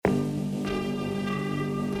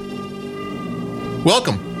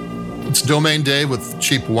Welcome. It's Domain Dave with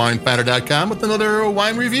CheapWineFinder.com with another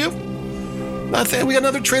wine review. I think we got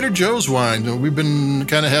another Trader Joe's wine. We've been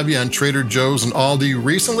kind of heavy on Trader Joe's and Aldi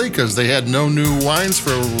recently because they had no new wines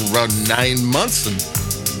for around 9 months and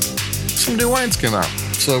some new wines came out.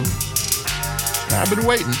 So I've been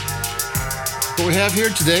waiting. What we have here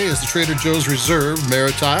today is the Trader Joe's Reserve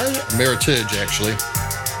Meritage actually.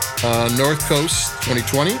 North Coast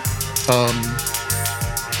 2020.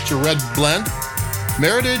 It's a red blend.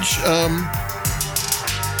 Meritage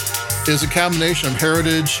is a combination of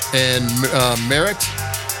heritage and merit.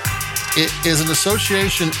 It is an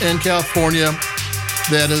association in California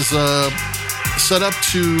that is set up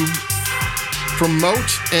to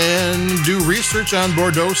promote and do research on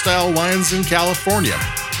Bordeaux-style wines in California.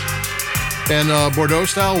 And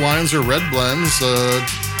Bordeaux-style wines are red blends,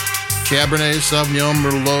 Cabernet Sauvignon,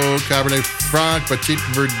 Merlot, Cabernet Franc, Petit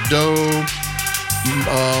Verdot,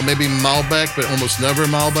 maybe Malbec, but almost never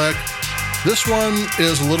Malbec. This one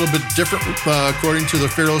is a little bit different according to the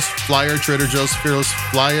Fearless Flyer, Trader Joe's Fearless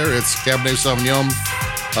Flyer. It's Cabernet Sauvignon,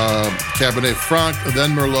 Cabernet Franc,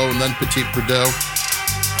 then Merlot, and then Petit Verdot.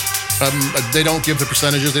 They don't give the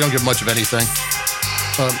percentages. They don't give much of anything.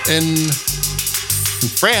 In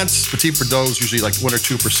France, Petit Verdot is usually like 1 or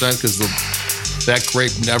 2% because that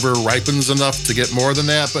grape never ripens enough to get more than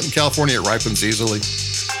that. But in California, it ripens easily.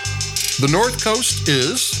 The North Coast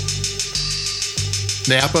is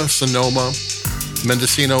Napa, Sonoma,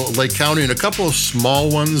 Mendocino, Lake County, and a couple of small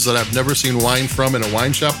ones that I've never seen wine from in a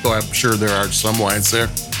wine shop, though I'm sure there are some wines there.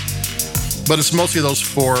 But it's mostly those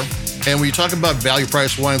four. And when you talk about value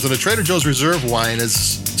price wines, and a Trader Joe's Reserve wine is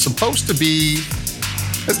supposed to be,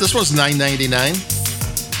 this one's $9.99.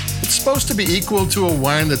 It's supposed to be equal to a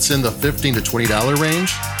wine that's in the $15 to $20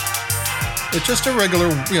 range. It's just a regular,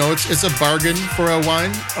 it's a bargain for a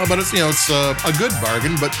wine, but it's a good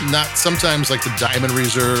bargain, but not sometimes like the Diamond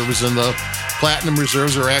Reserves and the Platinum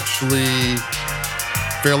Reserves are actually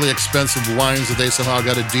fairly expensive wines that they somehow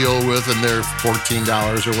got to deal with, and they're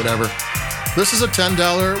 $14 or whatever. This is a $10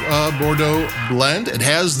 Bordeaux blend. It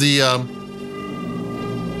has the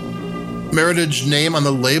Meritage name on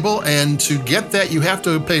the label, and to get that, you have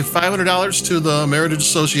to pay $500 to the Meritage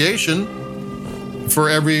Association for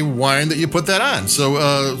every wine that you put that on. So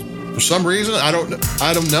for some reason, I don't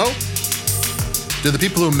know. Did the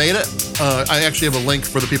people who made it? I actually have a link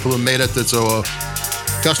for the people who made it. That's a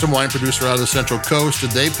custom wine producer out of the Central Coast.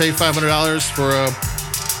 Did they pay $500 for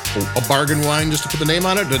a bargain wine just to put the name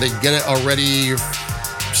on it? Did they get it already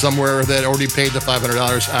somewhere that already paid the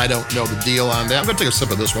 $500? I don't know the deal on that. I'm going to take a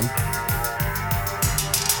sip of this one.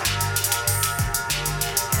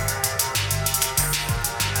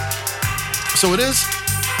 So it is,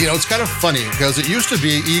 it's kind of funny because it used to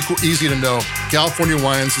be easy to know. California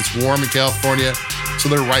wines, it's warm in California, so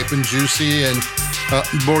they're ripe and juicy. And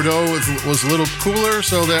Bordeaux was a little cooler,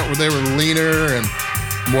 so that they were leaner and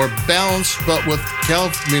more balanced. But with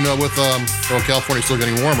California's still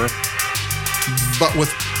getting warmer. But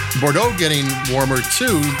with Bordeaux getting warmer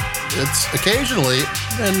too, it's occasionally,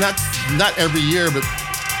 and not every year, but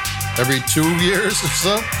every 2 years or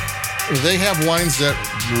so, they have wines that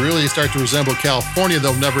really start to resemble California.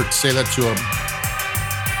 They'll never say that to a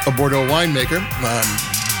Bordeaux winemaker.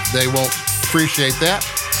 They won't appreciate that.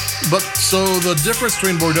 But so the difference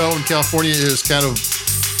between Bordeaux and California is kind of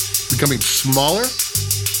becoming smaller.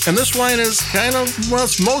 And this wine is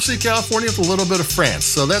it's mostly California with a little bit of France.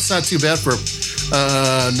 So that's not too bad for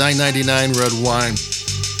 $9.99 red wine.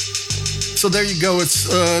 So there you go. It's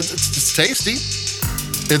tasty.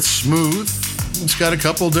 It's smooth. It's got a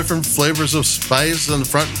couple different flavors of spice on the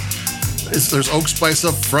front. There's oak spice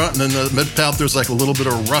up front, and then the mid palate there's like a little bit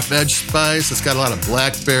of rough edge spice. It's got a lot of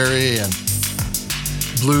blackberry and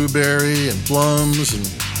blueberry and plums and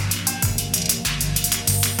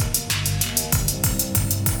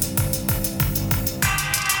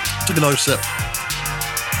took another sip.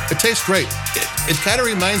 It tastes great. It kind of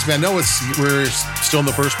reminds me. I know we're still in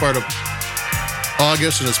the first part of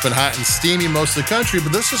August and it's been hot and steamy most of the country,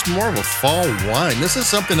 but this is more of a fall wine. This is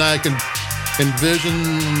something I can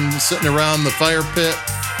envision sitting around the fire pit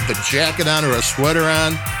with a jacket on or a sweater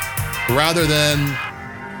on, rather than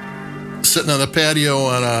sitting on the patio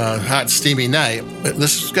on a hot, steamy night.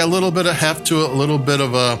 This has got a little bit of heft to it, a little bit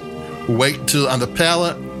of a weight on the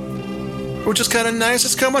palate, which is kind of nice.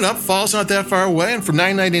 It's coming up. Fall's not that far away, and for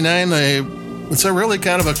 $9.99, it's a really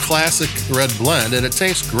kind of a classic red blend, and it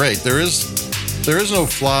tastes great. There is no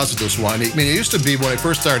flaws with this wine. I mean, it used to be when I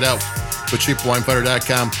first started out with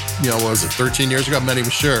CheapWineFinder.com, what was it, 13 years ago? I'm not even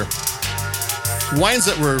sure. Wines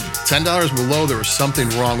that were $10 below, there was something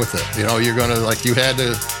wrong with it. You're going to, you had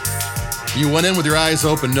to you went in with your eyes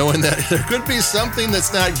open, knowing that there could be something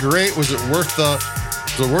that's not great. Was it worth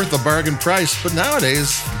the bargain price? But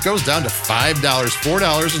nowadays, it goes down to $5,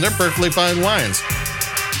 $4, and they're perfectly fine wines.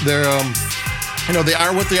 They're, they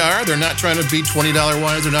are what they are. They're not trying to be $20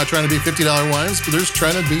 wines. They're not trying to be $50 wines, but they're just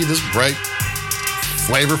trying to be this bright,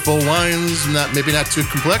 flavorful wines. Maybe not too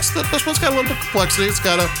complex. This one's got a little bit of complexity. It's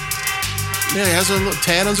got it has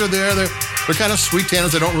tannins are there. They're kind of sweet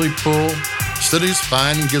tannins. They don't really pull. Acidity's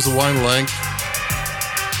fine and gives the wine length.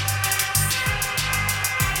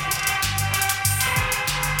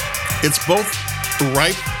 It's both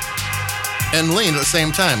ripe and lean at the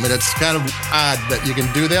same time. And it's kind of odd that you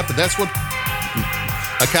can do that, but that's what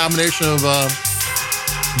a combination of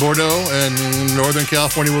Bordeaux and Northern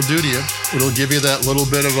California will do to you. It'll give you that little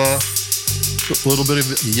bit of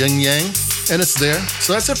yin-yang, and it's there.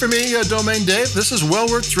 So that's it for me, Domaine Dave. This is well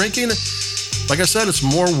worth drinking. Like I said, it's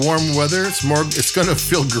more warm weather. It's going to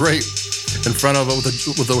feel great in front of it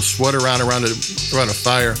with a sweater around a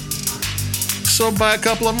fire. So buy a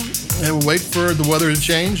couple of them and wait for the weather to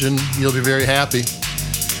change, and you'll be very happy.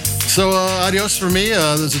 So adios for me.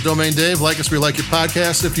 This is Domaine Dave. Like us, we like your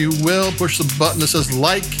podcast. If you will, push the button that says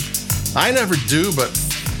like. I never do, but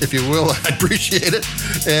if you will, I'd appreciate it.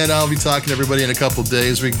 And I'll be talking to everybody in a couple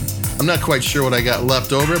days. I'm not quite sure what I got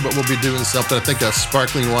left over, but we'll be doing something. I think a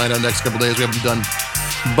sparkling wine on the next couple days. We haven't done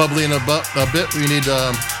bubbly in a bit. We need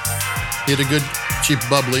a good cheap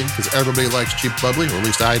bubbly, because everybody likes cheap bubbly, or at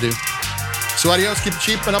least I do. So adios, keep it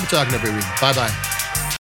cheap, and I'll be talking to everybody. Bye-bye.